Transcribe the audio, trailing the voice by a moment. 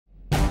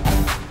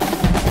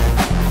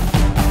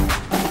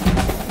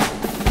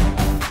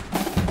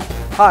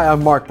Hi,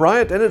 I'm Mark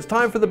Bryant, and it's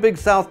time for the Big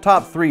South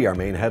Top 3, our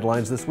main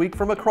headlines this week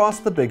from across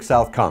the Big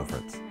South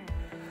Conference.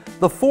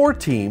 The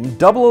 4-team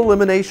double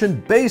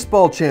elimination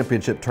baseball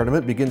championship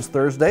tournament begins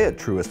Thursday at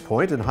Truist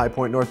Point in High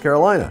Point, North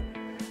Carolina.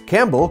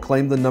 Campbell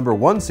claimed the number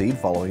 1 seed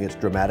following its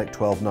dramatic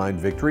 12-9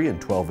 victory in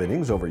 12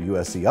 innings over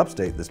USC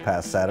Upstate this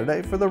past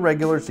Saturday for the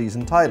regular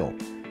season title.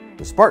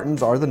 The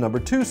Spartans are the number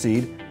 2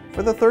 seed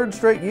for the 3rd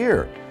straight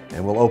year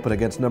and will open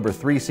against number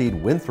 3 seed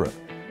Winthrop.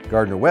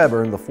 Gardner-Webb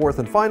earned the 4th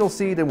and final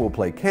seed and will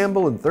play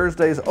Campbell in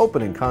Thursday's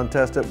opening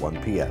contest at 1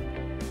 p.m.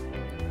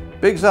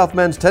 Big South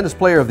Men's Tennis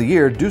Player of the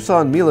Year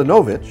Dusan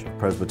Milanovic of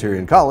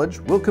Presbyterian College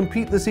will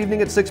compete this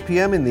evening at 6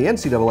 p.m. in the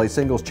NCAA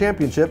Singles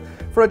Championship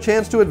for a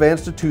chance to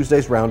advance to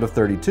Tuesday's round of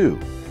 32.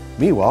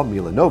 Meanwhile,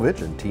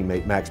 Milanovic and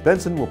teammate Max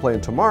Benson will play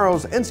in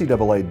tomorrow's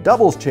NCAA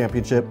Doubles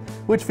Championship,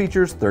 which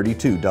features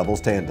 32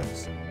 doubles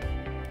tandems.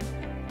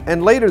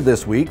 And later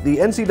this week, the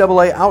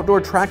NCAA Outdoor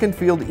Track and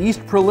Field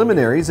East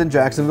Preliminaries in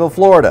Jacksonville,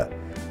 Florida.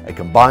 A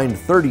combined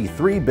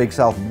 33 Big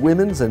South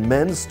women's and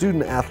men's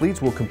student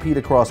athletes will compete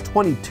across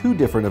 22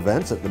 different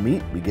events at the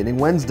meet beginning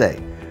Wednesday.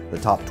 The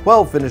top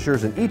 12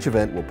 finishers in each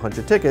event will punch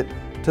a ticket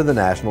to the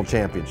national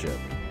championship.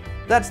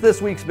 That's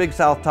this week's Big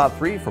South Top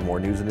 3. For more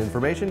news and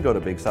information, go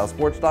to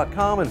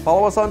BigSouthSports.com and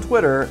follow us on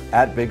Twitter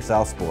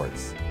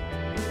 @BigSouthSports.